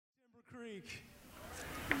Creek.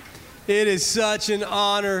 It is such an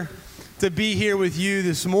honor to be here with you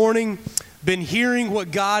this morning. Been hearing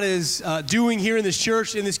what God is doing here in this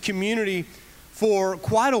church, in this community for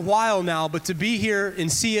quite a while now, but to be here and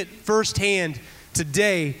see it firsthand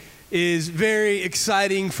today is very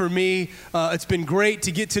exciting for me. It's been great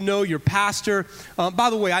to get to know your pastor. By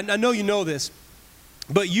the way, I know you know this,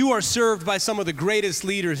 but you are served by some of the greatest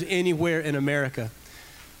leaders anywhere in America.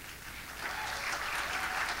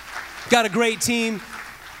 Got a great team,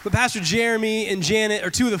 but Pastor Jeremy and Janet are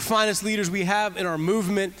two of the finest leaders we have in our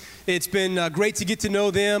movement. It's been great to get to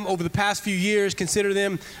know them over the past few years, consider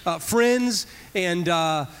them friends, and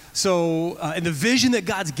and the vision that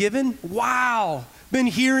God's given, wow. Been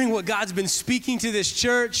hearing what God's been speaking to this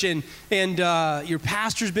church, and your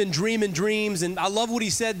pastor's been dreaming dreams, and I love what he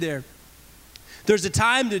said there. There's a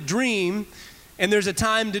time to dream, and there's a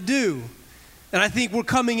time to do. And I think we're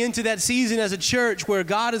coming into that season as a church where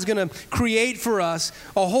God is going to create for us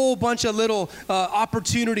a whole bunch of little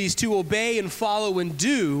opportunities to obey and follow and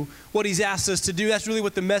do what he's asked us to do. That's really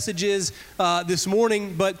what the message is this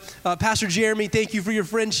morning. But Pastor Jeremy, thank you for your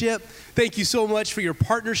friendship. Thank you so much for your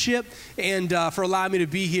partnership and for allowing me to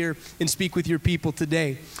be here and speak with your people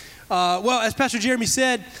today. Well, as Pastor Jeremy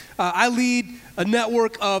said, I lead a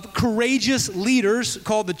network of courageous leaders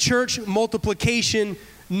called the Church Multiplication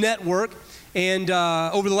Network. And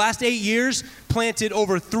over the last 8 years, planted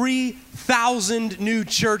over 3,000 new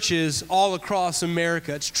churches all across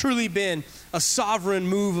America. It's truly been a sovereign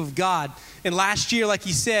move of God. And last year, like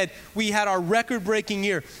he said, we had our record-breaking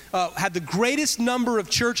year. Had the greatest number of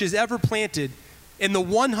churches ever planted in the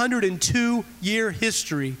 102-year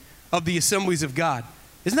history of the Assemblies of God.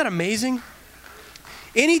 Isn't that amazing?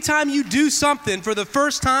 Anytime you do something for the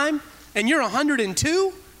first time and you're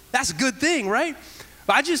 102, that's a good thing, right?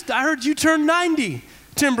 I heard you turn 90,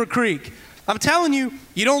 Timber Creek. I'm telling you,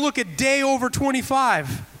 you don't look a day over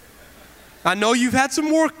 25. I know you've had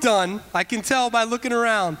some work done. I can tell by looking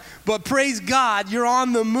around. But praise God, you're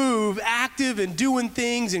on the move, active and doing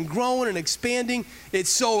things and growing and expanding. It's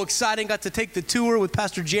so exciting. Got to take the tour with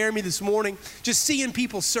Pastor Jeremy this morning. Just seeing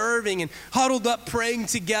people serving and huddled up praying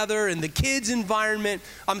together and the kids' environment.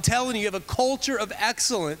 I'm telling you, you have a culture of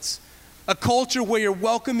excellence. A culture where you're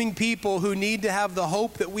welcoming people who need to have the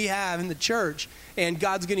hope that we have in the church, and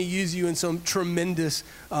God's going to use you in some tremendous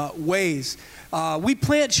ways. We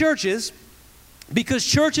plant churches because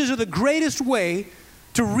churches are the greatest way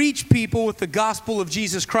to reach people with the gospel of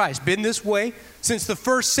Jesus Christ. Been this way since the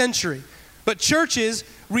first century. But churches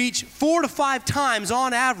reach 4 to 5 times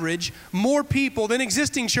on average more people than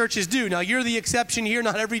existing churches do. Now, you're the exception here.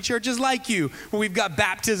 Not every church is like you, where we've got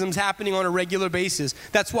baptisms happening on a regular basis.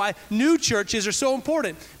 That's why new churches are so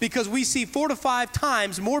important, because we see 4 to 5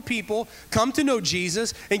 times more people come to know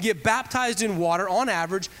Jesus and get baptized in water on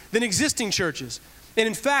average than existing churches. And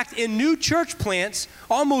in fact, in new church plants,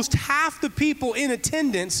 almost half the people in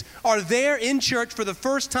attendance are there in church for the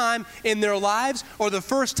first time in their lives or the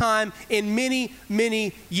first time in many,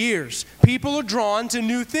 many years. People are drawn to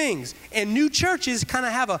new things. And new churches kind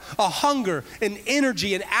of have a hunger, an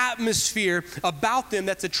energy, an atmosphere about them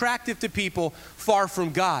that's attractive to people far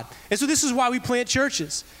from God. And so this is why we plant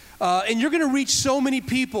churches. And you're going to reach so many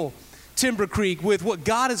people, Timber Creek, with what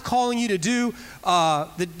God is calling you to do.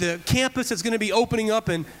 The campus that's going to be opening up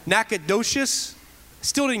in Nacogdoches.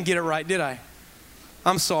 Still didn't get it right, did I?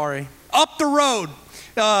 I'm sorry. Up the road.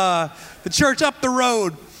 The church up the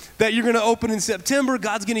road that you're going to open in September.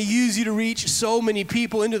 God's going to use you to reach so many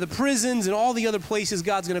people into the prisons and all the other places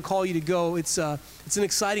God's going to call you to go. It's an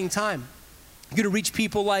exciting time. You're going to reach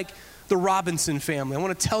people like the Robinson family. I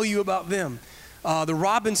want to tell you about them. The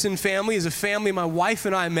Robinson family is a family my wife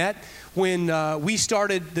and I met when we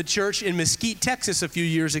started the church in Mesquite, Texas a few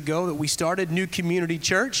years ago. That we started New Community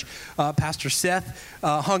Church. Pastor Seth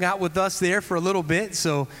hung out with us there for a little bit,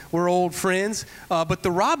 so we're old friends. But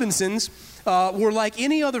the Robinsons were like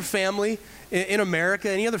any other family in America,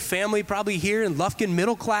 any other family probably here in Lufkin,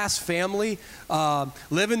 middle-class family,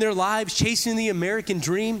 living their lives, chasing the American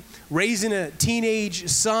dream, raising a teenage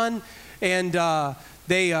son, and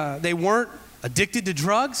they weren't addicted to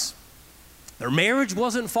drugs. Their marriage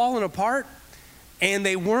wasn't falling apart, and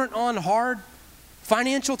they weren't on hard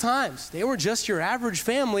financial times. They were just your average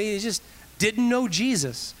family. They just didn't know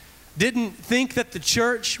Jesus, didn't think that the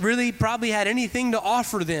church really probably had anything to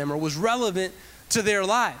offer them or was relevant to their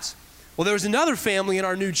lives. Well, there was another family in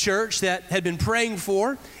our new church that had been praying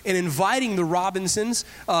for and inviting the Robinsons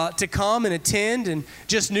to come and attend, and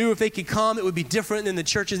just knew if they could come, it would be different than the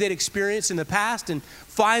churches they'd experienced in the past. And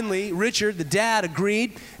finally, Richard, the dad,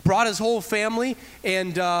 agreed, brought his whole family,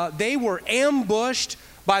 and they were ambushed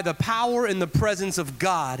by the power and the presence of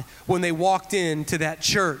God when they walked into that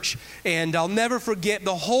church. And I'll never forget,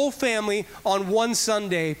 the whole family on one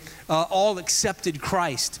Sunday all accepted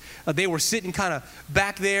Christ. They were sitting kind of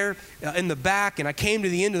back there in the back, and I came to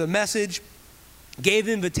the end of the message, gave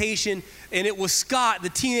the invitation, and it was Scott, the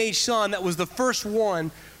teenage son, that was the first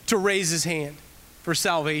one to raise his hand for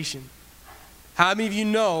salvation. How many of you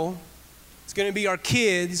know it's going to be our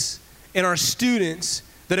kids and our students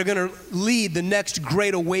that are going to lead the next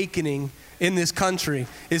great awakening in this country?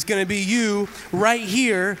 It's going to be you right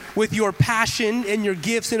here with your passion and your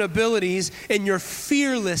gifts and abilities and your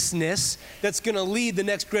fearlessness that's going to lead the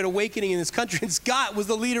next great awakening in this country. And Scott was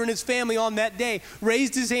the leader in his family on that day,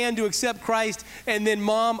 raised his hand to accept Christ, and then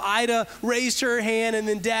Mom, Ida, raised her hand, and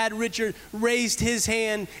then Dad, Richard, raised his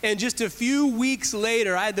hand. And just a few weeks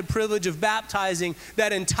later, I had the privilege of baptizing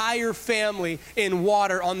that entire family in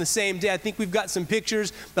water on the same day. I think we've got some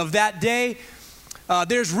pictures of that day.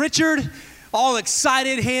 There's Richard, all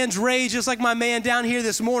excited, hands raised, just like my man down here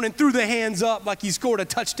this morning, threw the hands up like he scored a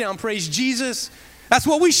touchdown. Praise Jesus. That's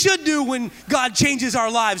what we should do when God changes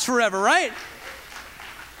our lives forever, right?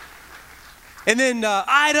 And then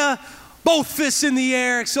Ida, both fists in the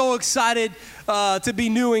air, so excited to be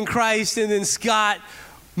new in Christ. And then Scott,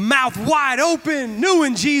 mouth wide open, new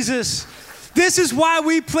in Jesus. This is why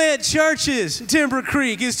we plant churches, Timber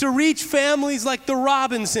Creek, is to reach families like the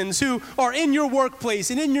Robinsons who are in your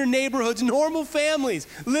workplace and in your neighborhoods, normal families,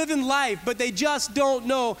 living life, but they just don't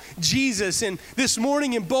know Jesus. And this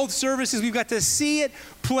morning in both services, we've got to see it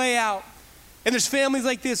play out. And there's families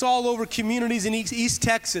like this all over communities in East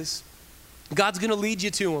Texas. God's going to lead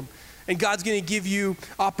you to them, and God's going to give you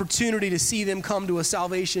opportunity to see them come to a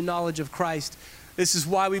salvation knowledge of Christ. This is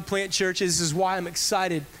why we plant churches. This is why I'm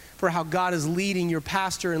excited for how God is leading your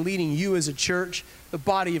pastor and leading you as a church, the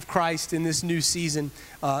body of Christ in this new season.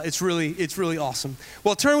 It's really awesome.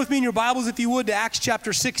 Well, turn with me in your Bibles, if you would, to Acts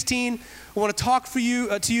chapter 16. I want to talk to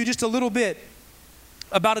you just a little bit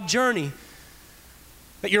about a journey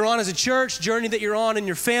that you're on as a church, journey that you're on in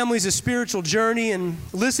your families, a spiritual journey, and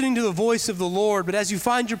listening to the voice of the Lord. But as you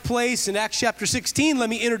find your place in Acts chapter 16,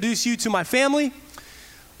 let me introduce you to my family.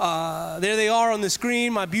 There they are on the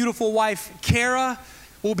screen. My beautiful wife, Kara.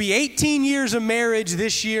 We'll be 18 years of marriage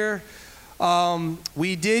this year.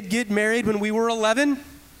 We did get married when we were 11.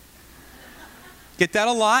 Get that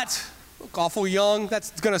a lot. Look awful young.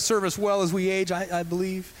 That's going to serve us well as we age, I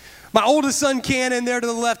believe. My oldest son, Cannon, there to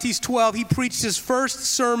the left, he's 12. He preached his first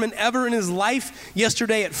sermon ever in his life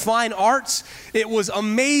yesterday at Fine Arts. It was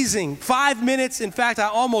amazing. 5 minutes. In fact, I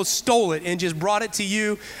almost stole it and just brought it to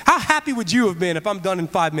you. How happy would you have been if I'm done in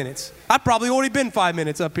 5 minutes? I've probably already been 5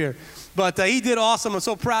 minutes up here. But he did awesome. I'm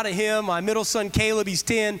so proud of him. My middle son, Caleb, he's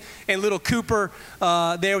 10. And little Cooper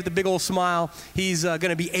there with the big old smile. He's going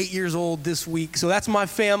to be 8 years old this week. So that's my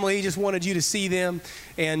family. Just wanted you to see them.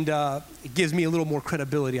 And it gives me a little more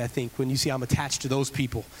credibility, I think, when you see I'm attached to those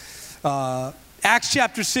people. Acts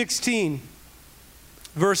chapter 16,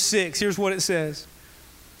 verse 6. Here's what it says.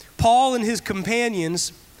 Paul and his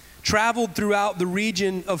companions traveled throughout the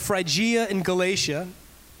region of Phrygia and Galatia,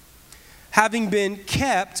 having been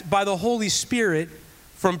kept by the Holy Spirit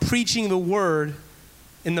from preaching the word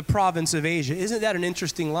in the province of Asia. Isn't that an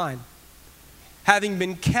interesting line? Having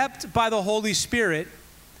been kept by the Holy Spirit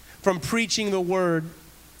from preaching the word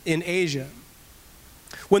in Asia.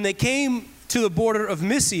 When they came to the border of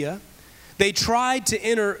Mysia, they tried to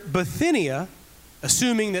enter Bithynia,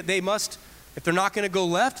 assuming that they must, if they're not going to go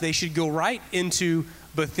left, they should go right into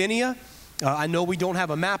Bithynia. I know we don't have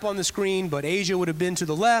a map on the screen, but Asia would have been to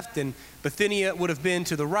the left and Bithynia would have been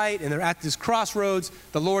to the right, and they're at this crossroads.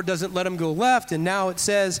 The Lord doesn't let them go left, and now it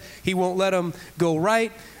says he won't let them go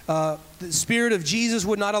right. The Spirit of Jesus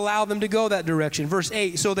would not allow them to go that direction. Verse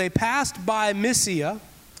 8, so they passed by Mysia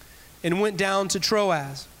and went down to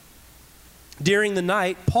Troas. During the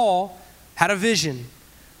night, Paul had a vision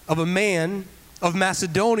of a man of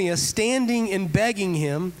Macedonia standing and begging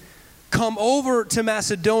him, come over to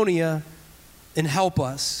Macedonia and help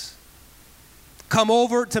us. Come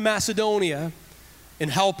over to Macedonia and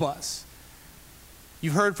help us.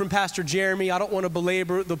 You've heard from Pastor Jeremy. I don't want to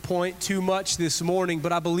belabor the point too much this morning,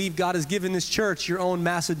 but I believe God has given this church your own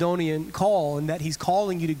Macedonian call, and that he's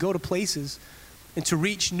calling you to go to places and to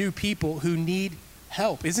reach new people who need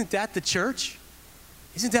help. Isn't that the church?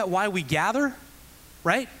 Isn't that why we gather,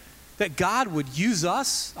 right? That God would use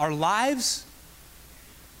us, our lives,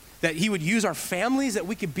 that he would use our families, that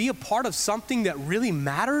we could be a part of something that really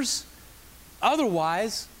matters.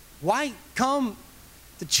 Otherwise, why come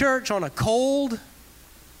to church on a cold,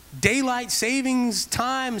 daylight savings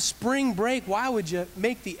time, spring break? Why would you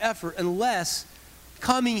make the effort unless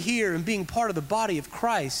coming here and being part of the body of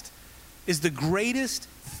Christ is the greatest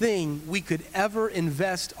thing we could ever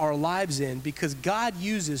invest our lives in, because God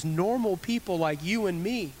uses normal people like you and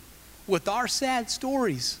me with our sad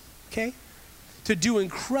stories, okay, to do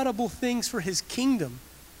incredible things for his kingdom,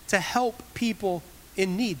 to help people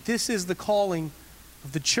in need. This is the calling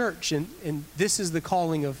of the church, and this is the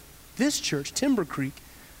calling of this church, Timber Creek.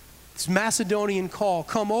 This Macedonian call,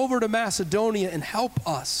 come over to Macedonia and help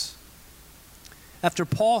us. After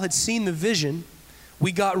Paul had seen the vision,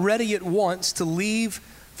 we got ready at once to leave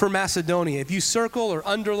for Macedonia. If you circle or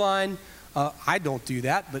underline, I don't do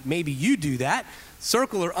that, but maybe you do that.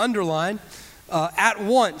 Circle or underline, at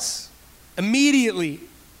once, immediately.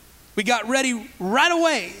 We got ready right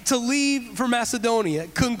away to leave for Macedonia,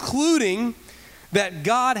 concluding that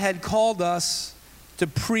God had called us to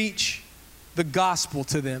preach the gospel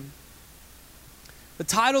to them. The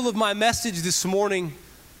title of my message this morning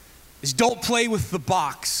is Don't Play with the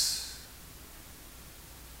Box.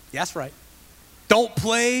 Yeah, that's right. Don't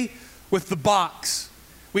play with the box.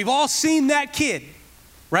 We've all seen that kid,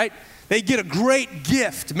 right? They get a great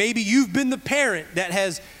gift. Maybe you've been the parent that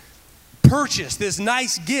has purchased this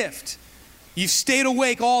nice gift. You've stayed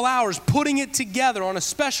awake all hours putting it together on a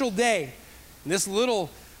special day. And this little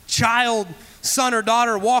child, son or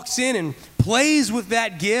daughter, walks in and plays with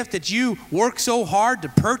that gift that you worked so hard to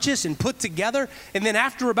purchase and put together. And then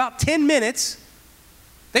after about 10 minutes,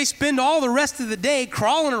 they spend all the rest of the day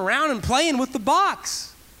crawling around and playing with the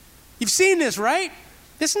box. You've seen this, right?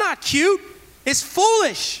 It's not cute. It's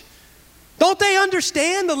foolish. Don't they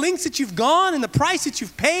understand the lengths that you've gone and the price that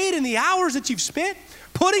you've paid and the hours that you've spent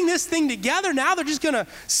putting this thing together? Now they're just going to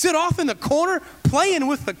sit off in the corner playing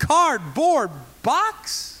with the cardboard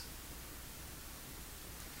box?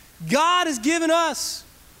 God has given us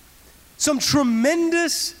some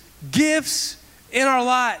tremendous gifts in our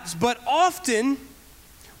lives, but often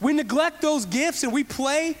we neglect those gifts and we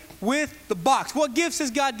play with the box. What gifts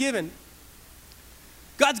has God given?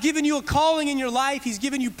 God's given you a calling in your life. He's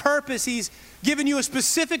given you purpose. He's given you a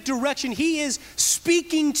specific direction. He is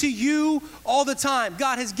speaking to you all the time.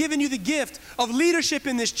 God has given you the gift of leadership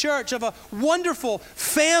in this church, of a wonderful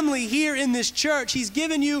family here in this church. He's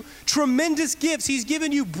given you tremendous gifts. He's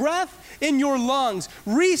given you breath in your lungs,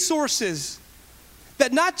 resources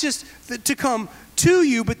that not just to come to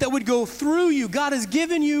you, but that would go through you. God has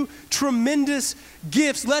given you tremendous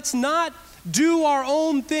gifts. Let's not do our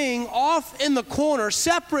own thing off in the corner,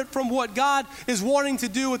 separate from what God is wanting to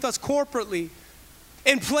do with us corporately,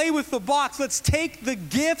 and play with the box. Let's take the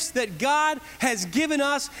gifts that God has given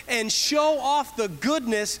us and show off the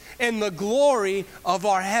goodness and the glory of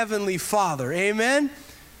our Heavenly Father. Amen?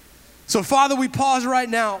 So, Father, we pause right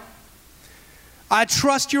now. I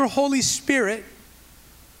trust your Holy Spirit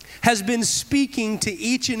has been speaking to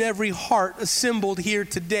each and every heart assembled here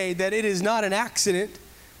today, that it is not an accident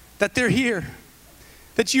that they're here,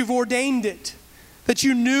 that you've ordained it, that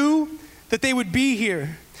you knew that they would be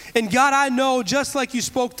here. And God, I know just like you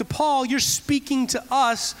spoke to Paul, you're speaking to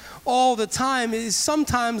us all the time.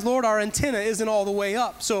 Sometimes, Lord, our antenna isn't all the way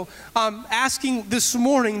up. So I'm asking this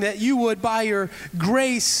morning that you would, by your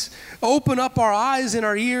grace, open up our eyes and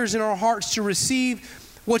our ears and our hearts to receive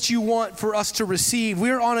what you want for us to receive.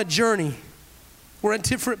 We're on a journey. We're at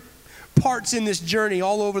different parts in this journey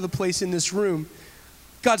all over the place in this room.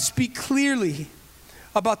 God, speak clearly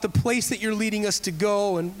about the place that you're leading us to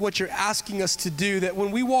go and what you're asking us to do, that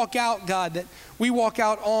when we walk out, God, that we walk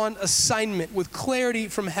out on assignment with clarity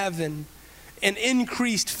from heaven and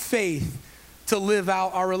increased faith to live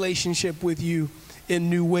out our relationship with you in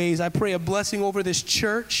new ways. I pray a blessing over this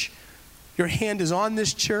church. Your hand is on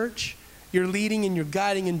this church. You're leading and you're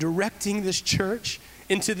guiding and directing this church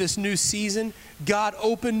into this new season. God,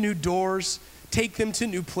 open new doors, take them to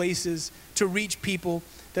new places to reach people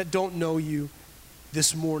that don't know you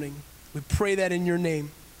this morning. We pray that in your name.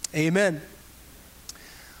 Amen.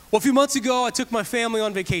 Well, a few months ago, I took my family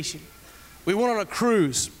on vacation. We went on a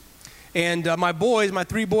cruise. And my boys, my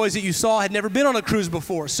three boys that you saw, had never been on a cruise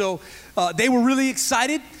before. So they were really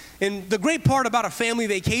excited. And the great part about a family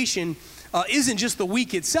vacation isn't just the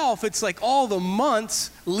week itself. It's like all the months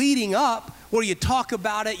leading up where you talk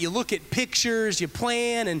about it, you look at pictures, you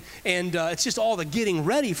plan, and it's just all the getting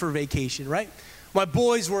ready for vacation, right? My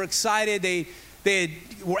boys were excited. They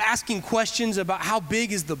were asking questions about how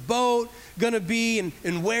big is the boat going to be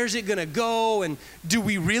and where's it going to go, and do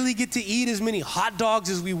we really get to eat as many hot dogs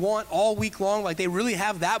as we want all week long? Like, they really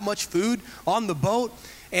have that much food on the boat?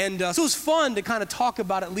 And so it was fun to kind of talk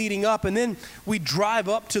about it leading up. And then we drive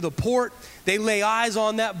up to the port. They lay eyes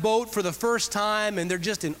on that boat for the first time, and they're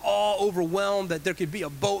just in awe, overwhelmed that there could be a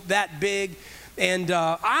boat that big. And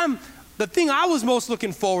I'm the thing I was most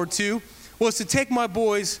looking forward to was to take my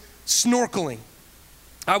boys snorkeling.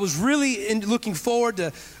 I was really looking forward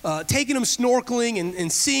to taking them snorkeling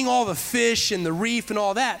and seeing all the fish and the reef and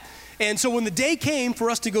all that. And so when the day came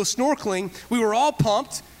for us to go snorkeling, we were all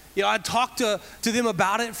pumped. You know, I talked to them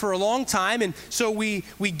about it for a long time. And so we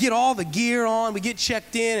get all the gear on, we get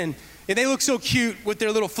checked in, and they look so cute with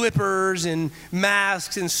their little flippers and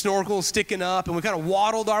masks and snorkels sticking up. And we kind of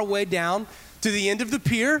waddled our way down to the end of the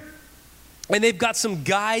pier. And they've got some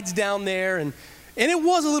guides down there, and it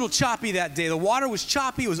was a little choppy that day. The water was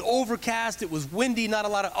choppy, it was overcast, it was windy. Not a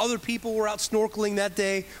lot of other people were out snorkeling that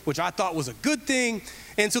day, which I thought was a good thing.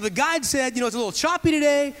 And so the guide said, you know, it's a little choppy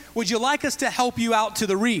today. Would you like us to help you out to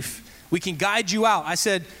the reef? We can guide you out. I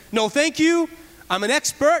said, no, thank you. I'm an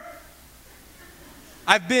expert.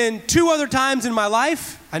 I've been 2 other times in my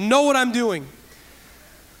life. I know what I'm doing.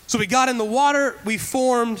 So we got in the water, we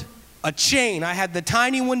formed a chain. I had the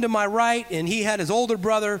tiny one to my right, and he had his older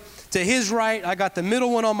brother to his right. I got the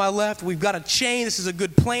middle one on my left. We've got a chain. This is a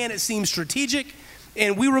good plan. It seems strategic.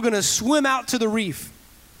 And we were going to swim out to the reef.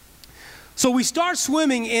 So we start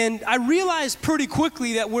swimming, and I realized pretty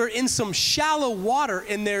quickly that we're in some shallow water,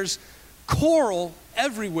 and there's coral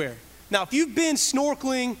everywhere. Now, if you've been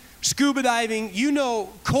snorkeling, scuba diving, you know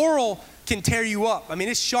coral can tear you up. I mean,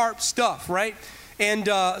 it's sharp stuff, right? And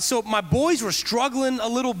so my boys were struggling a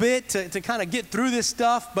little bit to kind of get through this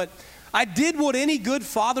stuff, but I did what any good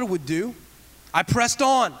father would do. I pressed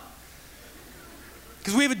on.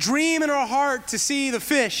 Because we have a dream in our heart to see the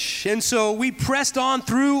fish. And so we pressed on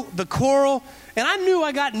through the coral, and I knew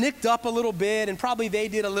I got nicked up a little bit, and probably they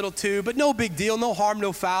did a little too, but no big deal, no harm,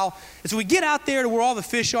 no foul. And so we get out there to where all the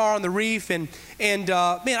fish are on the reef, and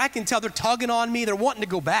man, I can tell they're tugging on me. They're wanting to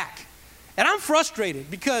go back. And I'm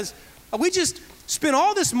frustrated because we just spent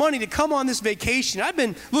all this money to come on this vacation. I've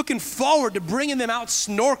been looking forward to bringing them out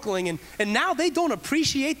snorkeling, and now they don't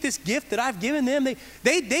appreciate this gift that I've given them.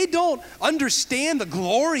 They don't understand the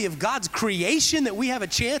glory of God's creation that we have a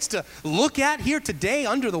chance to look at here today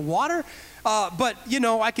under the water. But, you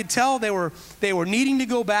know, I could tell they were needing to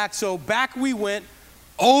go back, so back we went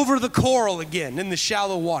over the coral again in the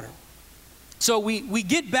shallow water. So we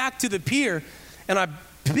get back to the pier, and I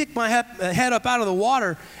pick my head up out of the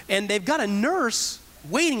water, and they've got a nurse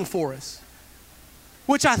waiting for us,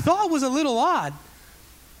 which I thought was a little odd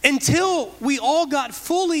until we all got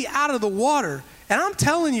fully out of the water. And I'm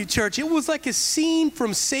telling you, church, it was like a scene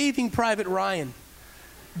from Saving Private Ryan.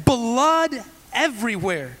 Blood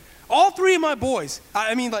everywhere. All 3 of my boys,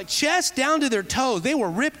 I mean, like chest down to their toes, they were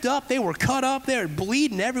ripped up, they were cut up, they were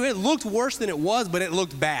bleeding everywhere. It looked worse than it was, but it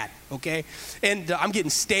looked bad, okay? And I'm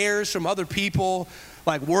getting stares from other people,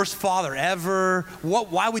 like worst father ever.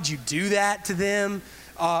 Why would you do that to them?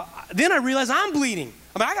 Then I realized I'm bleeding.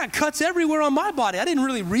 I mean, I got cuts everywhere on my body. I didn't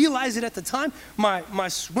really realize it at the time. My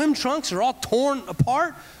swim trunks are all torn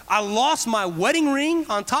apart. I lost my wedding ring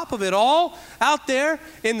on top of it all out there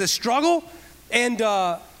in the struggle. And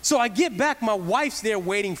so I get back. My wife's there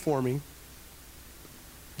waiting for me.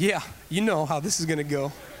 Yeah, you know how this is going to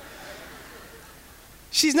go.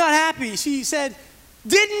 She's not happy. She said,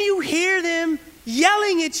 "Didn't you hear them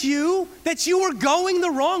yelling at you that you were going the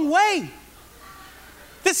wrong way?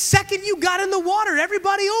 The second you got in the water,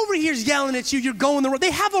 everybody over here is yelling at you, you're going the wrong way.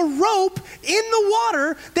 They have a rope in the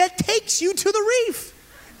water that takes you to the reef.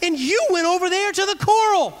 And you went over there to the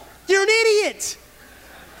coral. You're an idiot.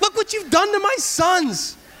 Look what you've done to my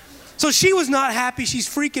sons." So she was not happy. She's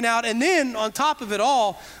freaking out. And then on top of it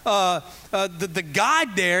all, the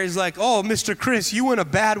guide there is like, "Oh, Mr. Chris, you went a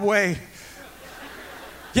bad way."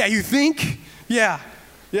 Yeah, you think? Yeah.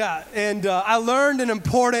 And I learned an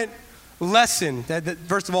important lesson. That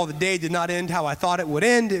first of all, the day did not end how I thought it would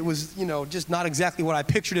end. It was, just not exactly what I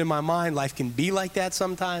pictured in my mind. Life can be like that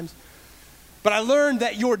sometimes. But I learned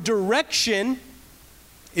that your direction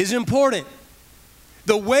is important.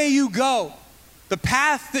 The way you go, the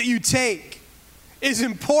path that you take is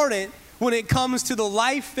important when it comes to the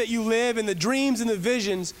life that you live and the dreams and the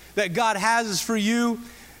visions that God has for you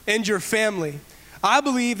and your family. I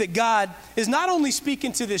believe that God is not only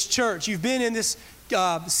speaking to this church. You've been in this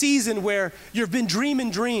season where you've been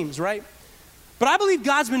dreaming dreams, right? But I believe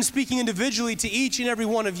God's been speaking individually to each and every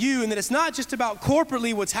one of you, and that it's not just about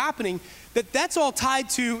corporately what's happening, that's all tied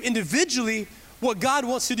to individually what God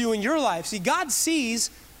wants to do in your life. See, God sees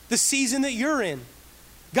the season that you're in.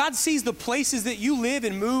 God sees the places that you live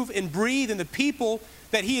and move and breathe and the people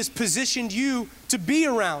that He has positioned you to be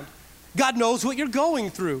around. God knows what you're going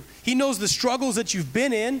through. He knows the struggles that you've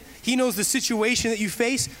been in. He knows the situation that you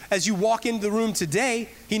face as you walk into the room today.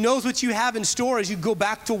 He knows what you have in store as you go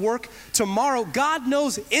back to work tomorrow. God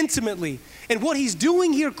knows intimately. And what he's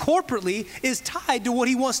doing here corporately is tied to what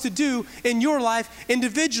he wants to do in your life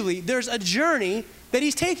individually. There's a journey that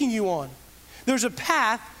he's taking you on. There's a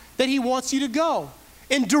path that he wants you to go.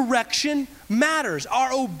 And direction matters.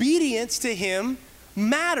 Our obedience to him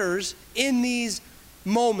matters in these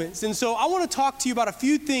moments. And so I want to talk to you about a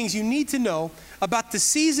few things you need to know about the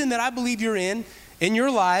season that I believe you're in your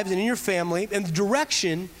lives and in your family, and the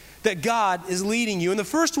direction that God is leading you. And the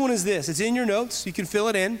first one is this. It's in your notes. You can fill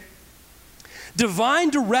it in. Divine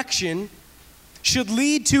direction should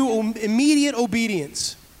lead to immediate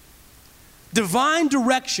obedience. Divine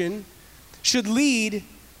direction should lead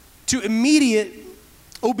to immediate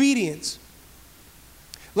obedience.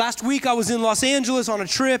 Last week I was in Los Angeles on a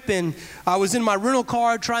trip, and I was in my rental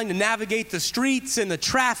car trying to navigate the streets and the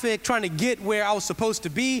traffic, trying to get where I was supposed to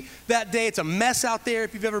be that day. It's a mess out there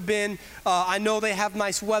if you've ever been. I know they have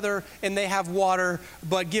nice weather and they have water,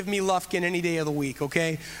 but give me Lufkin any day of the week,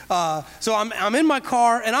 okay? So I'm in my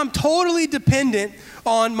car, and I'm totally dependent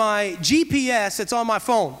on my GPS that's on my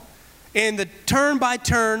phone and the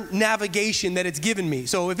turn-by-turn navigation that it's given me.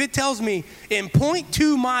 So if it tells me in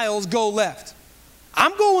 0.2 miles, go left,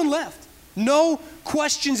 I'm going left. No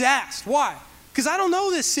questions asked. Why? Because I don't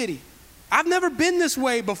know this city. I've never been this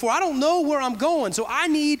way before. I don't know where I'm going. So I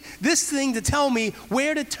need this thing to tell me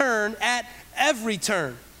where to turn at every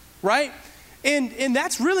turn, right? And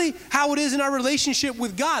that's really how it is in our relationship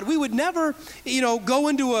with God. We would never, go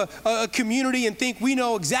into a community and think we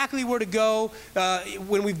know exactly where to go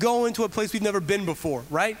when we go into a place we've never been before,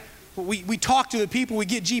 right? We talk to the people, we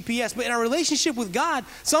get GPS, but in our relationship with God,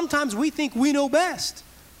 sometimes we think we know best.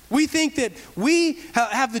 We think that we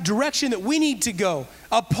have the direction that we need to go,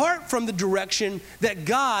 apart from the direction that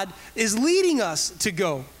God is leading us to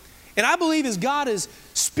go. And I believe as God is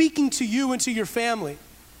speaking to you and to your family,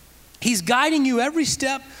 he's guiding you every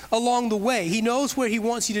step along the way. He knows where he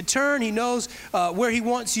wants you to turn. He knows where he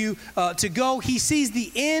wants you to go. He sees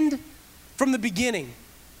the end from the beginning.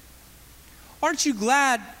 Aren't you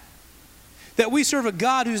glad that we serve a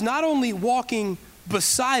God who's not only walking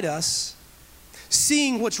beside us,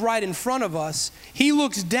 seeing what's right in front of us, he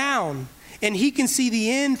looks down and he can see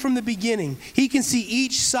the end from the beginning. He can see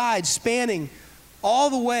each side spanning all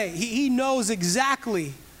the way. He knows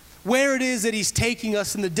exactly where it is that he's taking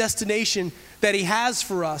us and the destination that he has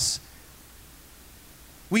for us.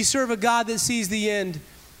 We serve a God that sees the end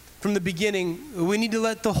from the beginning. We need to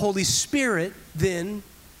let the Holy Spirit then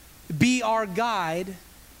be our guide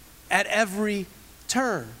at every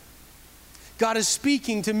turn. God is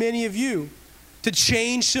speaking to many of you to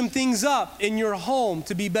change some things up in your home,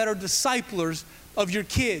 to be better disciplers of your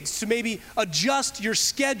kids, to maybe adjust your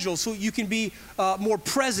schedule so you can be more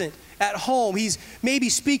present at home. He's maybe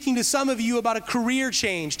speaking to some of you about a career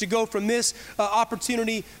change, to go from this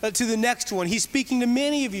opportunity to the next one. He's speaking to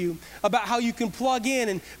many of you about how you can plug in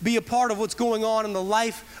and be a part of what's going on in the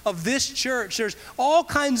life of this church. There's all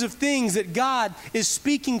kinds of things that God is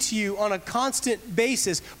speaking to you on a constant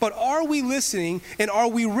basis. But are we listening, and are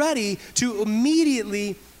we ready to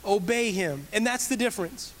immediately obey him? And that's the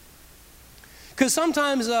difference. Because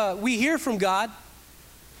sometimes we hear from God,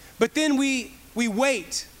 but then we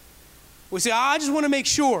wait. We say, I just want to make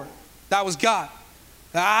sure that was God.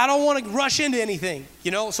 I don't want to rush into anything,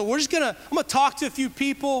 So I'm going to talk to a few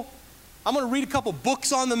people. I'm going to read a couple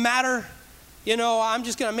books on the matter. I'm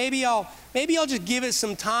just going to, maybe I'll just give it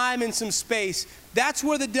some time and some space. That's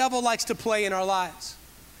where the devil likes to play in our lives.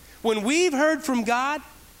 When we've heard from God,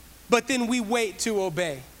 but then we wait to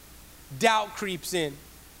obey, doubt creeps in.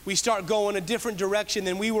 We start going a different direction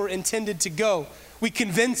than we were intended to go. We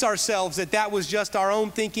convince ourselves that that was just our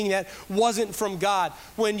own thinking, that wasn't from God.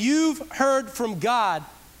 When you've heard from God,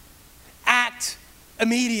 act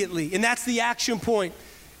immediately. And that's the action point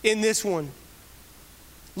in this one.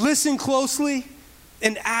 Listen closely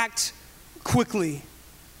and act quickly.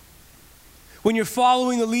 When you're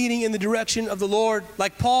following the leading in the direction of the Lord,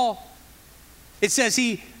 like Paul, it says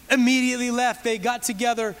he immediately left. They got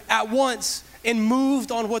together at once and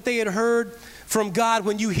moved on what they had heard from God.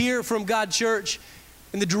 When you hear from God, church,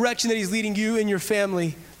 in the direction that he's leading you and your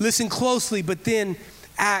family, listen closely, but then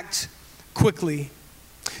act quickly.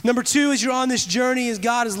 Number two, as you're on this journey, as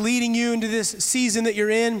God is leading you into this season that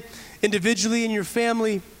you're in, individually in your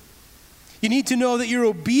family, you need to know that your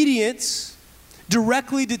obedience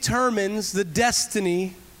directly determines the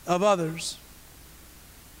destiny of others.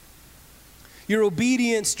 Your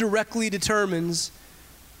obedience directly determines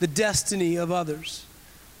the destiny of others.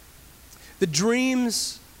 The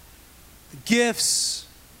dreams the gifts,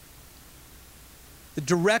 the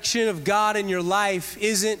direction of God in your life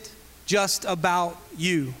isn't just about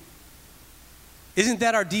you. Isn't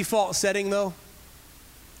that our default setting, though?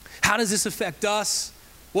 How does this affect us?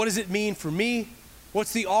 What does it mean for me?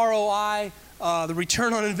 What's the ROI, the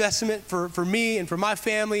return on investment for me and for my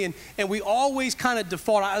family? And we always kind of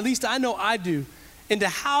default, at least I know I do, into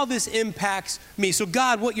how this impacts me. So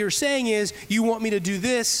God, what you're saying is you want me to do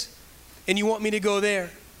this and you want me to go there.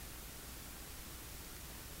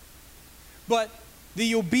 But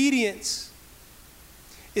the obedience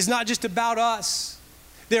is not just about us.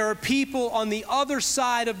 There are people on the other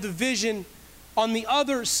side of the vision, on the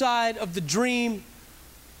other side of the dream,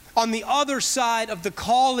 on the other side of the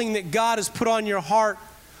calling that God has put on your heart,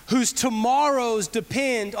 whose tomorrows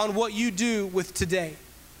depend on what you do with today.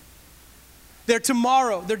 Their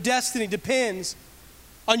tomorrow, their destiny depends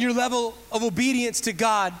on your level of obedience to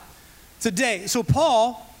God today. So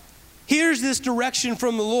Paul hears this direction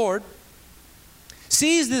from the Lord,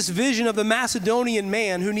 sees this vision of the Macedonian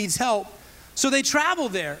man who needs help. So they travel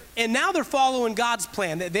there, and now they're following God's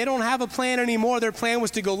plan. They don't have a plan anymore. Their plan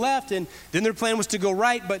was to go left, and then their plan was to go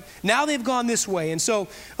right, but now they've gone this way. And so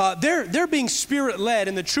they're being Spirit-led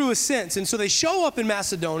in the truest sense. And so they show up in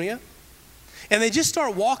Macedonia, and they just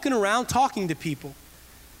start walking around talking to people.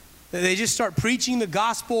 They just start preaching the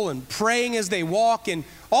gospel and praying as they walk, and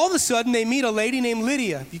all of a sudden they meet a lady named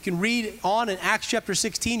Lydia. You can read on in Acts chapter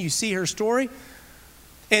 16, you see her story.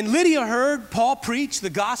 And Lydia heard Paul preach the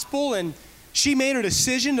gospel, and she made her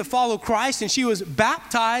decision to follow Christ, and she was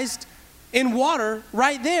baptized in water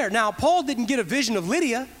right there. Now, Paul didn't get a vision of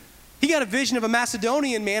Lydia. He got a vision of a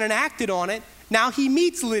Macedonian man and acted on it. Now he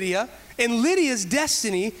meets Lydia, and Lydia's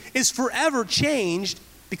destiny is forever changed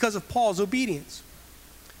because of Paul's obedience.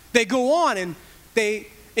 They go on and they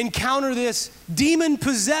encounter this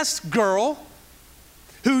demon-possessed girl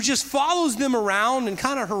who just follows them around and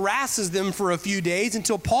kind of harasses them for a few days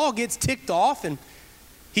until Paul gets ticked off, and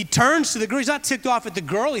he turns to the girl. He's not ticked off at the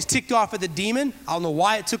girl. He's ticked off at the demon. I don't know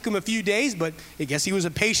why it took him a few days, but I guess he was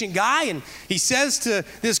a patient guy. And he says to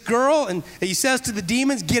this girl, and he says to the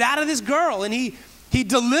demons, get out of this girl. And he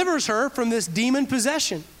delivers her from this demon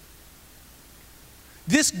possession.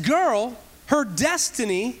 This girl, her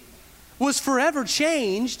destiny was forever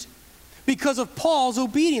changed because of Paul's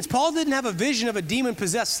obedience. Paul didn't have a vision of a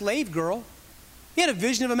demon-possessed slave girl. He had a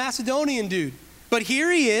vision of a Macedonian dude. But here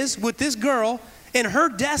he is with this girl, and her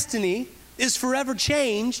destiny is forever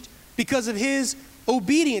changed because of his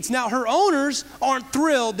obedience. Now, her owners aren't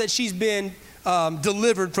thrilled that she's been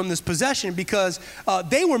delivered from this possession because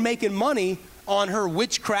they were making money on her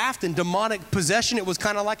witchcraft and demonic possession. It was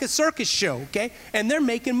kind of like a circus show, okay? And they're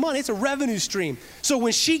making money. It's a revenue stream. So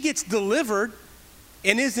when she gets delivered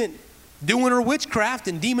and isn't doing her witchcraft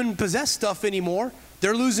and demon-possessed stuff anymore,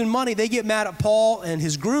 they're losing money. They get mad at Paul and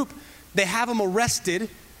his group. They have him arrested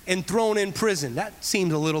and thrown in prison. That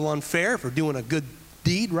seems a little unfair for doing a good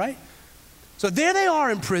deed, right? So there they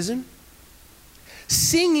are in prison,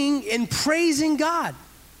 singing and praising God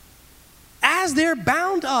as they're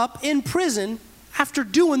bound up in prison after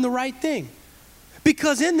doing the right thing.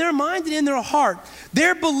 Because in their mind and in their heart,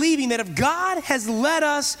 they're believing that if God has led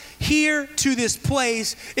us here to this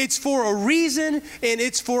place, it's for a reason and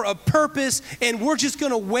it's for a purpose, and we're just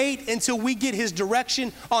going to wait until we get his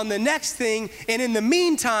direction on the next thing, and in the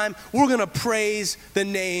meantime, we're going to praise the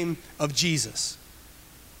name of Jesus.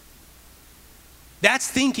 That's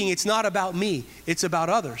thinking it's not about me, it's about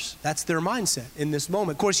others. That's their mindset in this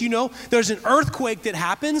moment. Of course, you know, there's an earthquake that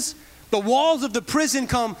happens. The walls of the prison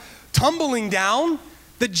come tumbling down.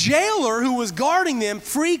 The jailer who was guarding them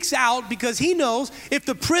freaks out because he knows if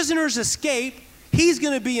the prisoners escape, he's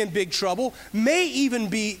going to be in big trouble, may even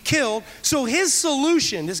be killed. So his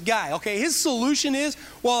solution, this guy, okay, his solution is,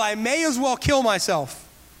 well, I may as well kill myself.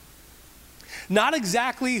 Not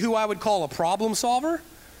exactly who I would call a problem solver.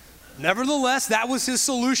 Nevertheless, that was his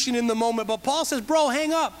solution in the moment. But Paul says, bro,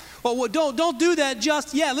 hang up. Well, don't do that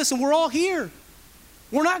just yet. Listen, we're all here.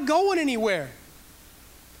 We're not going anywhere.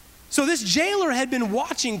 So this jailer had been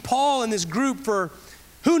watching Paul and this group for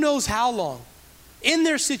who knows how long, in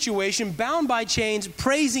their situation, bound by chains,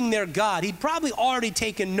 praising their God. He'd probably already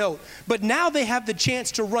taken note, but now they have the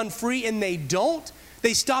chance to run free and they don't.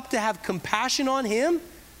 They stop to have compassion on him.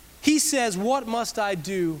 He says, what must I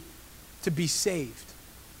do to be saved?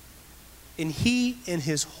 And he and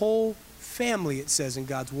his whole family, it says in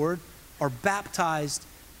God's word, are baptized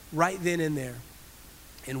right then and there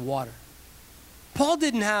in water. Paul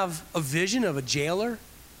didn't have a vision of a jailer.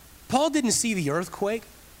 Paul didn't see the earthquake.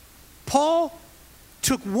 Paul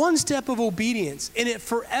took one step of obedience, and it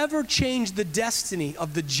forever changed the destiny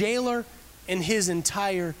of the jailer and his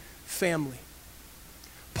entire family.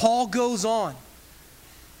 Paul goes on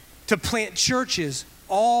to plant churches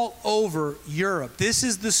all over Europe. This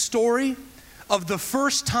is the story of the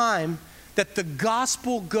first time that the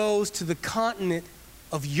gospel goes to the continent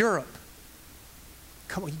of Europe.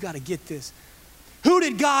 Come on, you got to get this. Who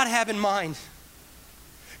did God have in mind?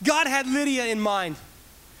 God had Lydia in mind.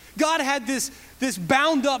 God had this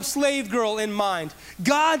bound up slave girl in mind.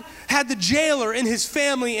 God had the jailer and his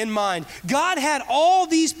family in mind. God had all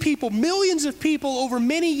these people, millions of people over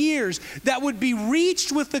many years that would be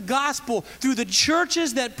reached with the gospel through the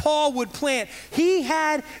churches that Paul would plant. He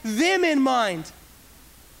had them in mind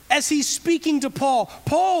as he's speaking to Paul.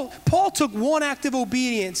 Paul took one act of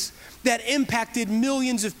obedience that impacted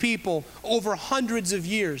millions of people over hundreds of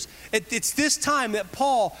years. It's this time that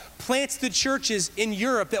Paul plants the churches in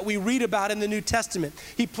Europe that we read about in the New Testament.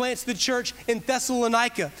 He plants the church in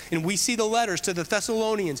Thessalonica, and we see the letters to the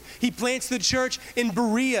Thessalonians. He plants the church in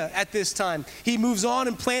Berea at this time. He moves on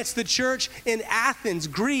and plants the church in Athens,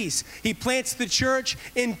 Greece. He plants the church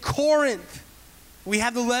in Corinth. We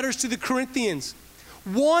have the letters to the Corinthians.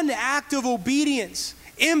 One act of obedience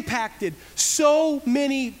impacted so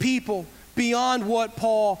many people beyond what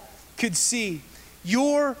Paul could see.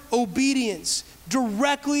 Your obedience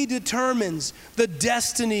directly determines the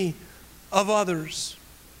destiny of others.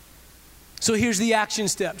 So here's the action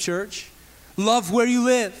step, church. Love where you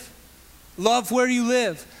live. Love where you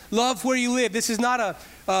live. Love where you live. This is not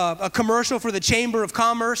a commercial for the Chamber of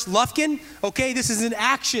Commerce, Lufkin. Okay, this is an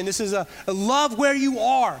action. This is a love where you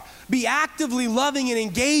are. Be actively loving and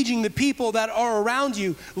engaging the people that are around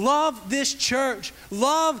you. Love this church.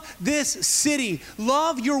 Love this city.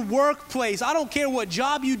 Love your workplace. I don't care what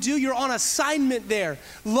job you do, you're on assignment there.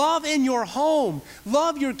 Love in your home.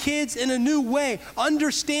 Love your kids in a new way.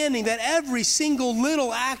 Understanding that every single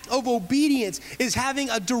little act of obedience is having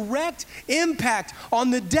a direct impact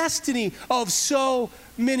on the destiny of so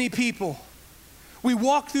many people. We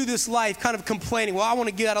walk through this life kind of complaining, well, I want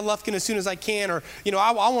to get out of Lufkin as soon as I can, or,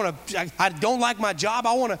 I don't like my job,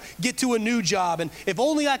 I want to get to a new job, and if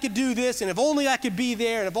only I could do this, and if only I could be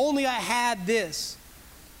there, and if only I had this.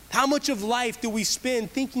 How much of life do we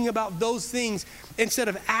spend thinking about those things instead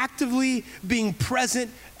of actively being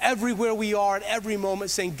present everywhere we are at every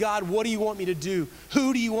moment, saying, God, what do you want me to do?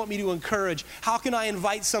 Who do you want me to encourage? How can I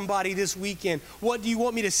invite somebody this weekend? What do you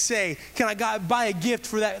want me to say? Can I buy a gift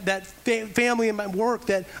for that family in my work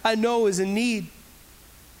that I know is in need?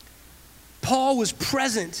 Paul was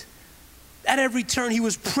present at every turn. He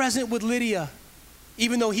was present with Lydia,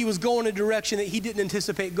 even though he was going a direction that he didn't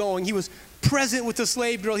anticipate going. He was present with the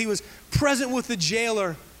slave girl. He was present with the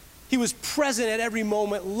jailer. He was present at every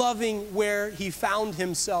moment, loving where he found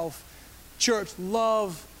himself. Church,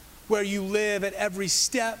 love where you live at every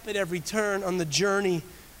step, at every turn on the journey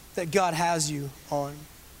that God has you on.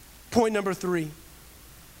 Point number 3.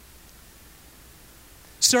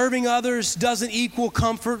 Serving others doesn't equal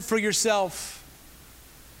comfort for yourself.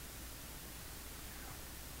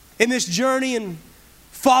 In this journey and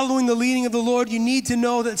following the leading of the Lord, you need to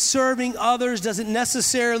know that serving others doesn't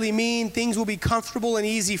necessarily mean things will be comfortable and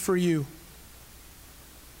easy for you.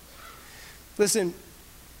 Listen,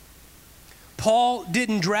 Paul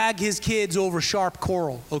didn't drag his kids over sharp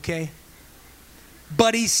coral, okay?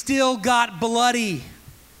 But he still got bloody.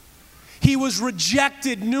 He was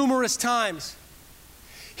rejected numerous times.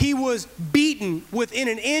 He was beaten within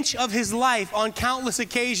an inch of his life on countless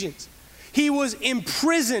occasions. He was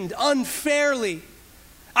imprisoned unfairly.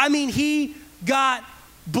 I mean, he got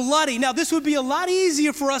bloody. Now, this would be a lot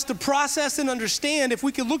easier for us to process and understand if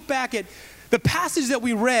we could look back at the passage that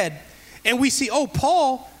we read and we see, oh,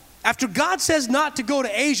 Paul, after God says not to go to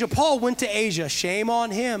Asia, Paul went to Asia. Shame on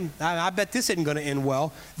him. I bet this isn't going to end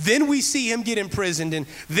well. Then we see him get imprisoned, and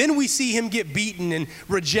then we see him get beaten and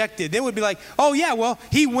rejected. Then we'd be like, oh, yeah, well,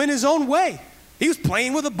 he went his own way. He was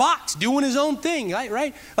playing with a box, doing his own thing,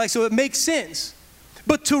 right? So it makes sense.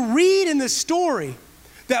 But to read in the story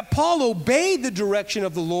that Paul obeyed the direction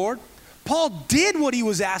of the Lord, Paul did what he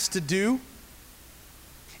was asked to do,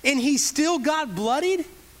 and he still got bloodied,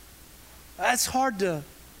 that's hard to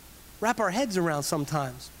wrap our heads around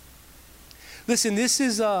sometimes. Listen, this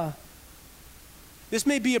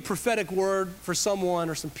may be a prophetic word for someone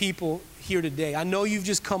or some people here today. I know you've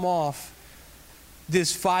just come off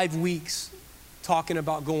this 5 weeks talking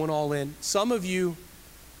about going all in. Some of you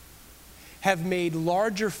have made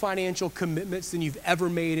larger financial commitments than you've ever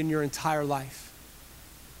made in your entire life.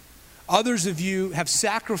 Others of you have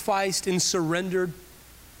sacrificed and surrendered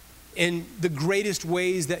in the greatest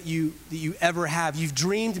ways that you ever have. You've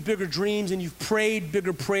dreamed bigger dreams and you've prayed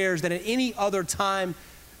bigger prayers than at any other time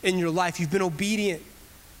in your life. You've been obedient.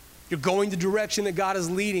 You're going the direction that God is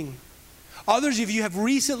leading. Others of you have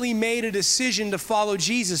recently made a decision to follow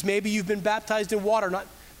Jesus. Maybe you've been baptized in water not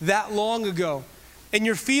that long ago, and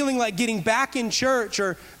you're feeling like getting back in church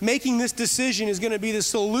or making this decision is going to be the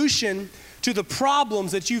solution to the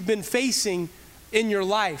problems that you've been facing in your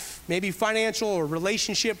life, maybe financial or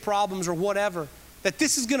relationship problems or whatever, that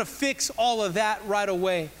this is going to fix all of that right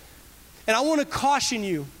away. And I want to caution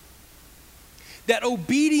you that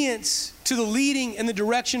obedience to the leading and the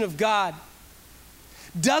direction of God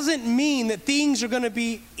doesn't mean that things are going to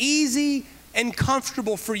be easy and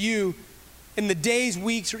comfortable for you in the days,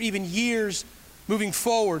 weeks, or even years moving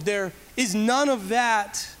forward. There is none of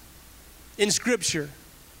that in Scripture.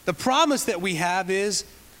 The promise that we have is,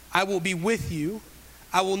 I will be with you.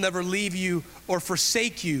 I will never leave you or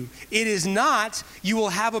forsake you. It is not, you will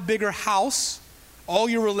have a bigger house. All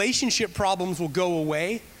your relationship problems will go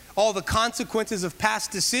away. All the consequences of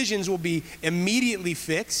past decisions will be immediately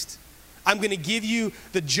fixed. I'm going to give you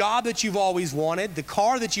the job that you've always wanted, the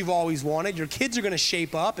car that you've always wanted. Your kids are going to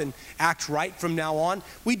shape up and act right from now on.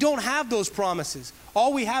 We don't have those promises.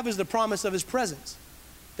 All we have is the promise of His presence,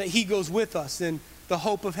 that He goes with us in the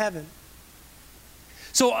hope of heaven.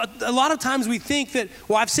 So a lot of times we think that,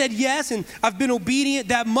 well, I've said yes and I've been obedient.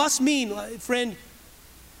 That must mean, friend,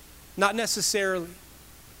 not necessarily.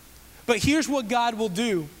 But here's what God will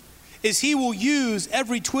do. Is He will use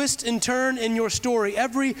every twist and turn in your story,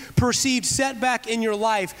 every perceived setback in your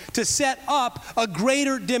life to set up a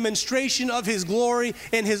greater demonstration of His glory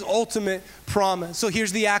and His ultimate promise. So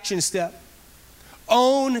here's the action step.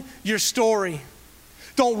 Own your story.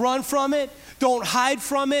 Don't run from it. Don't hide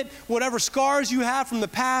from it. Whatever scars you have from the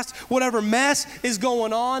past, whatever mess is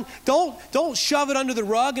going on, don't shove it under the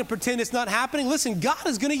rug and pretend it's not happening. Listen, God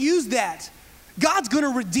is going to use that. God's going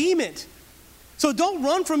to redeem it. So don't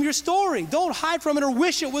run from your story. Don't hide from it or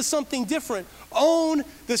wish it was something different. Own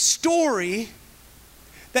the story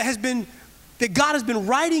that God has been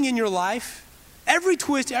writing in your life. Every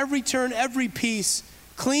twist, every turn, every piece,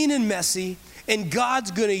 clean and messy, and God's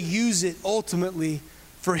going to use it ultimately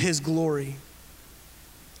for His glory.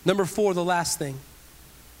 Number 4, the last thing.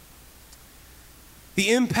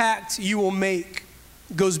 The impact you will make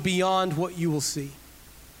goes beyond what you will see.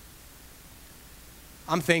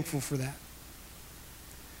 I'm thankful for that.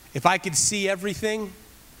 If I could see everything,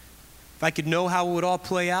 if I could know how it would all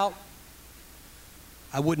play out,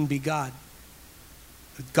 I wouldn't be God.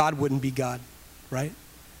 God wouldn't be God, right?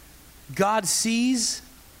 God sees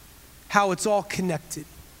how it's all connected.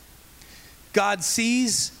 God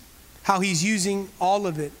sees how He's using all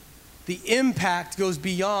of it. The impact goes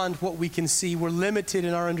beyond what we can see. We're limited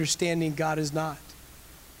in our understanding. God is not.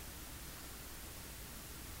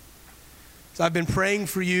 So I've been praying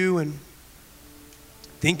for you and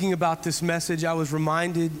thinking about this message. I was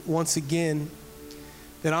reminded once again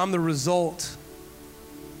that I'm the result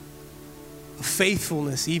of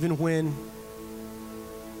faithfulness, even when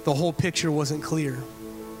the whole picture wasn't clear.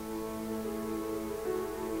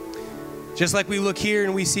 Just like we look here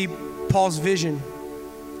and we see Paul's vision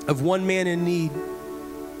of one man in need.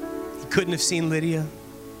 He couldn't have seen Lydia.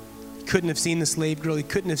 He couldn't have seen the slave girl. He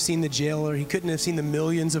couldn't have seen the jailer. He couldn't have seen the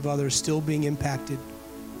millions of others still being impacted.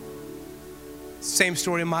 Same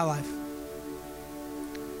story in my life.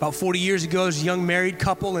 About 40 years ago, there's a young married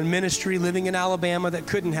couple in ministry living in Alabama that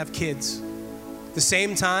couldn't have kids. At the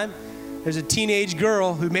same time, there's a teenage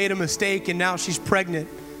girl who made a mistake and now she's pregnant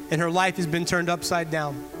and her life has been turned upside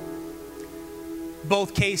down.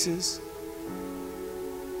 Both cases,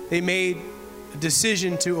 they made a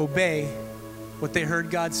decision to obey what they heard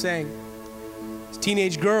God saying. This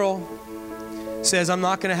teenage girl says, I'm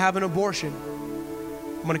not going to have an abortion.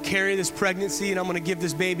 I'm going to carry this pregnancy and I'm going to give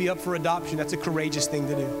this baby up for adoption. That's a courageous thing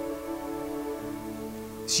to do.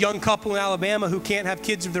 This young couple in Alabama who can't have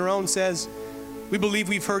kids of their own says, we believe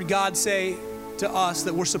we've heard God say to us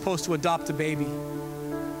that we're supposed to adopt a baby.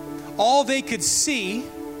 All they could see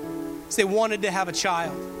is they wanted to have a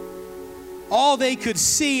child. All they could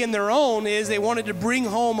see in their own is they wanted to bring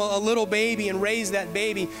home a little baby and raise that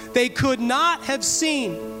baby. They could not have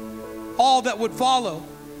seen all that would follow.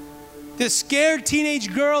 This scared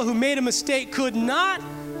teenage girl who made a mistake could not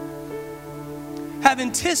have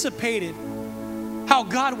anticipated how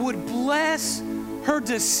God would bless her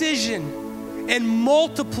decision and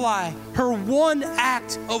multiply her one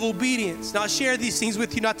act of obedience. Now, I share these things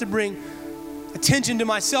with you not to bring attention to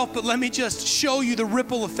myself, but let me just show you the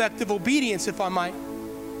ripple effect of obedience, if I might.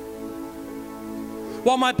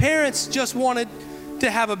 While my parents just wanted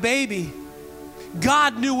to have a baby,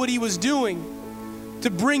 God knew what He was doing to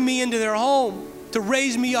bring me into their home, to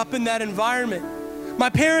raise me up in that environment. My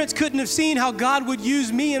parents couldn't have seen how God would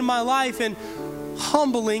use me in my life, and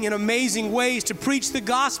humbling and amazing ways to preach the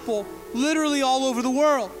gospel literally all over the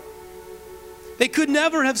world. They could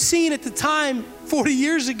never have seen at the time, 40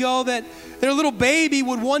 years ago, that their little baby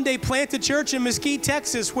would one day plant a church in Mesquite,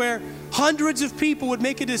 Texas, where hundreds of people would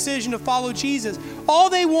make a decision to follow Jesus. All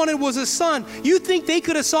they wanted was a son. You think they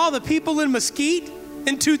could have saw the people in Mesquite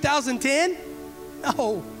in 2010?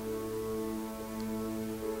 No.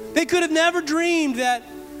 They could have never dreamed that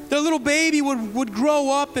their little baby would grow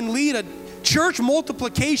up and lead a church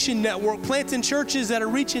multiplication network, planting churches that are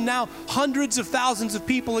reaching now hundreds of thousands of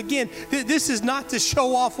people. Again, this is not to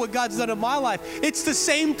show off what God's done in my life. It's the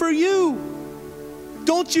same for you.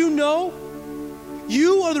 Don't you know?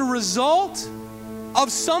 You are the result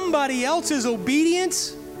of somebody else's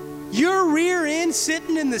obedience. Your rear end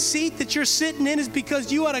sitting in the seat that you're sitting in is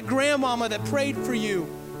because you had a grandmama that prayed for you.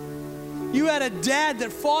 You had a dad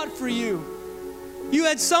that fought for you. You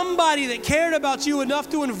had somebody that cared about you enough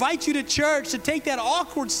to invite you to church, to take that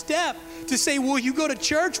awkward step to say, will you go to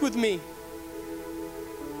church with me?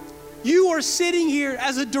 You are sitting here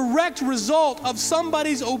as a direct result of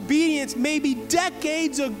somebody's obedience maybe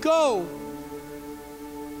decades ago.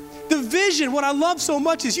 The vision, what I love so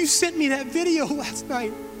much is you sent me that video last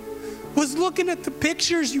night, was looking at the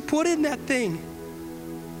pictures you put in that thing.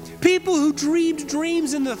 People who dreamed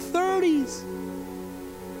dreams in the 30s.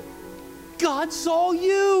 God saw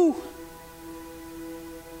you.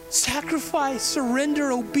 Sacrifice,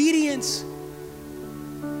 surrender, obedience.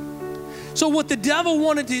 So what the devil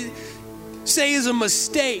wanted to say is a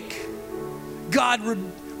mistake, God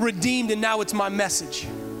redeemed, and now it's my message.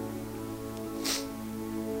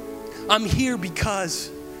 I'm here because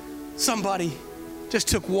somebody just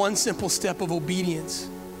took one simple step of obedience,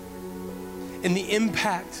 and the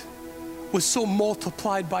impact was so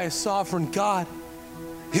multiplied by a sovereign God.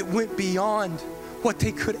 It went beyond what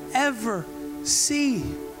they could ever see.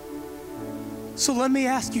 So let me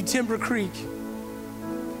ask you, Timber Creek,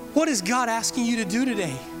 what is God asking you to do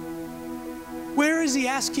today? Where is he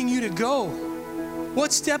asking you to go?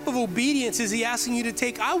 What step of obedience is he asking you to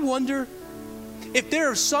take? I wonder if there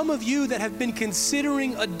are some of you that have been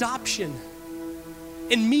considering adoption,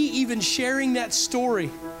 and me even sharing that story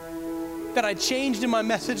that I changed in my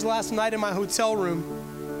message last night in my hotel room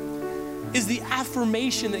is the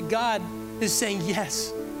affirmation that God is saying,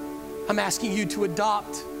 yes, I'm asking you to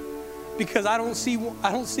adopt, because I don't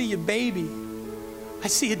see a baby. I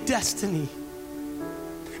see a destiny.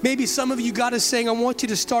 Maybe some of you, God is saying, I want you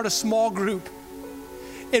to start a small group.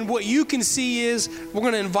 And what you can see is we're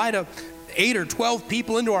going to invite 8 or 12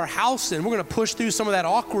 people into our house, and we're going to push through some of that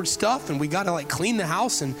awkward stuff, and we got to clean the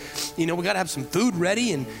house, and we got to have some food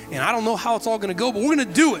ready, and I don't know how it's all going to go, but we're going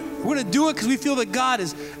to do it. We're going to do it because we feel that God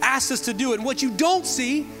has asked us to do it. And what you don't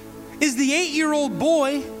see is the 8-year-old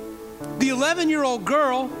boy, the 11-year-old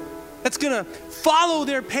girl that's going to follow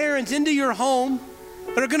their parents into your home,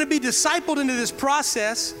 that are going to be discipled into this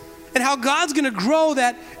process, and how God's going to grow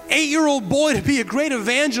that 8-year-old boy to be a great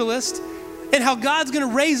evangelist, and how God's going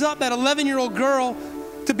to raise up that 11-year-old girl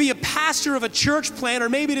to be a pastor of a church plant, or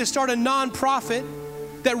maybe to start a nonprofit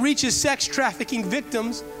that reaches sex trafficking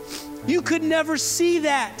victims. You could never see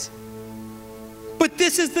that. But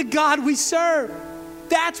this is the God we serve.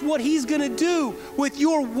 That's what he's going to do with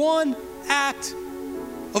your one act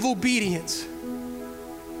of obedience.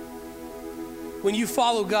 When you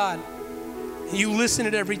follow God, and you listen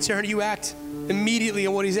at every turn, you act immediately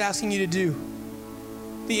on what he's asking you to do.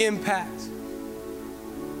 The impact.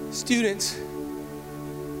 Students,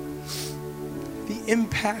 the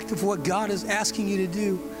impact of what God is asking you to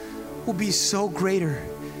do will be so greater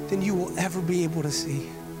than you will ever be able to see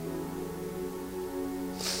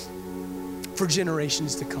for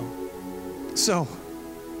generations to come. So,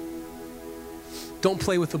 don't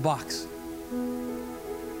play with the box.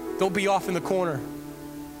 Don't be off in the corner,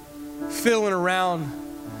 filling around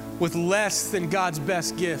with less than God's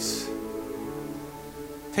best gifts.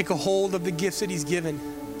 Take a hold of the gifts that he's given.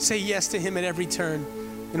 Say yes to him at every turn,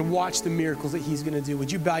 and watch the miracles that he's going to do.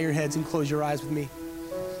 Would you bow your heads and close your eyes with me?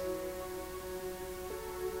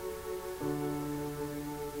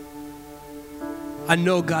 I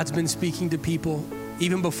know God's been speaking to people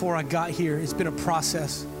even before I got here. It's been a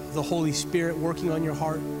process of the Holy Spirit working on your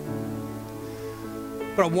heart.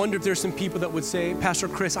 But I wonder if there's some people that would say, Pastor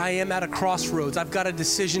Chris, I am at a crossroads. I've got a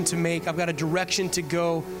decision to make. I've got a direction to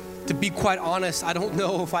go. To be quite honest, I don't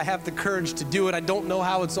know if I have the courage to do it. I don't know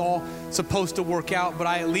how it's all supposed to work out, but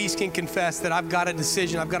I at least can confess that I've got a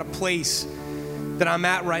decision. I've got a place that I'm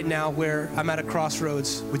at right now where I'm at a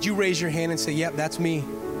crossroads. Would you raise your hand and say, yep, that's me.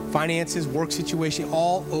 Finances, work situation,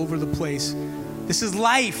 all over the place. This is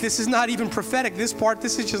life. This is not even prophetic. This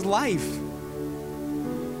is just life.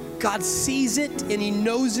 God sees it and he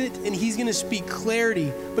knows it and he's going to speak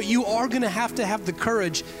clarity. But you are going to have the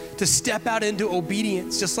courage to step out into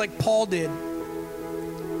obedience, just like Paul did.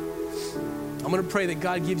 I'm going to pray that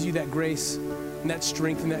God gives you that grace and that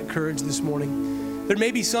strength and that courage this morning. There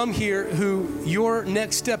may be some here who your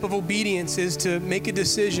next step of obedience is to make a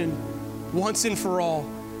decision once and for all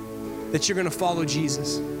that you're going to follow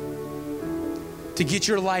Jesus. To get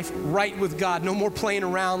your life right with God. No more playing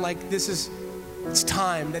around like it's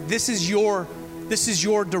time. That this is your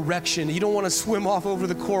direction. You don't want to swim off over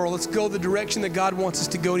the coral. Let's go the direction that God wants us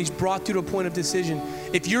to go. And he's brought you to a point of decision.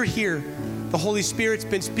 If you're here, the Holy Spirit's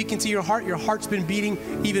been speaking to your heart. Your heart's been beating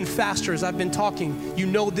even faster as I've been talking. You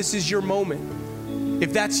know this is your moment.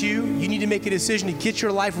 If that's you, you need to make a decision to get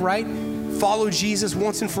your life right. Follow Jesus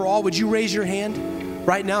once and for all. Would you raise your hand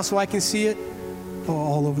right now so I can see it? Oh,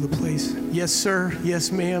 all over the place. Yes, sir.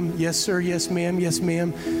 Yes, ma'am. Yes, sir. Yes, ma'am. Yes,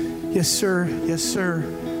 ma'am. Yes, sir. Yes, sir.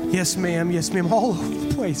 Yes, ma'am. Yes, ma'am. All over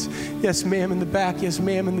the place. Yes, ma'am. In the back. Yes,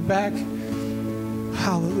 ma'am. In the back.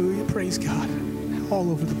 Hallelujah. Praise God. All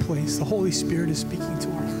over the place. The Holy Spirit is speaking to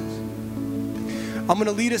our hearts. I'm going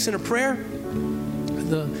to lead us in a prayer.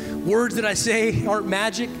 The words that I say aren't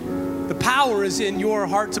magic. The power is in your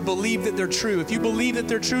heart to believe that they're true. If you believe that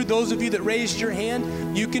they're true, those of you that raised your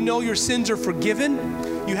hand, you can know your sins are forgiven.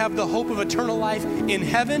 You have the hope of eternal life in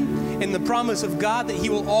heaven and the promise of God that he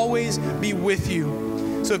will always be with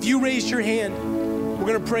you. So if you raised your hand, we're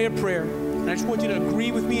going to pray a prayer. And I just want you to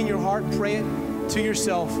agree with me in your heart, pray it to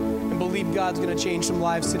yourself, and believe God's going to change some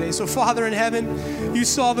lives today. So Father in heaven, you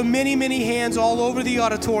saw the many, many hands all over the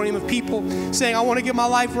auditorium of people saying, I want to get my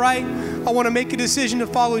life right. I want to make a decision to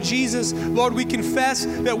follow Jesus. Lord, we confess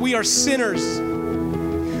that we are sinners.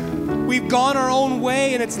 We've gone our own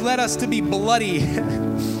way and it's led us to be bloody.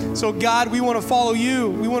 So God, we want to follow you.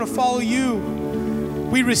 We want to follow you.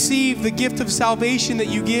 We receive the gift of salvation that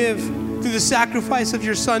you give through the sacrifice of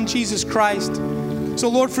your Son, Jesus Christ. So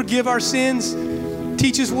Lord, forgive our sins.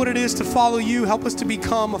 Teach us what it is to follow you. Help us to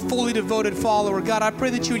become a fully devoted follower. God, I pray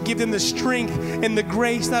that you would give them the strength and the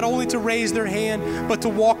grace not only to raise their hand, but to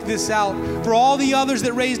walk this out. For all the others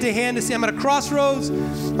that raised a hand to say, I'm at a crossroads,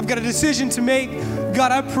 I've got a decision to make.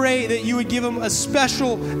 God, I pray that you would give them a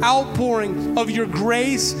special outpouring of your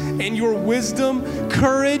grace and your wisdom,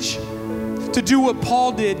 courage to do what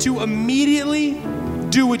Paul did, to immediately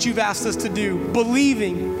do what you've asked us to do,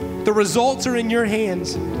 believing the results are in your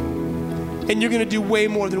hands. And you're going to do way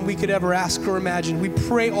more than we could ever ask or imagine. We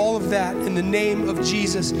pray all of that in the name of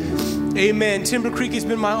Jesus. Amen. Timber Creek has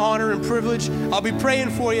been my honor and privilege. I'll be praying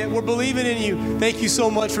for you. We're believing in you. Thank you so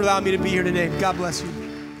much for allowing me to be here today. God bless you.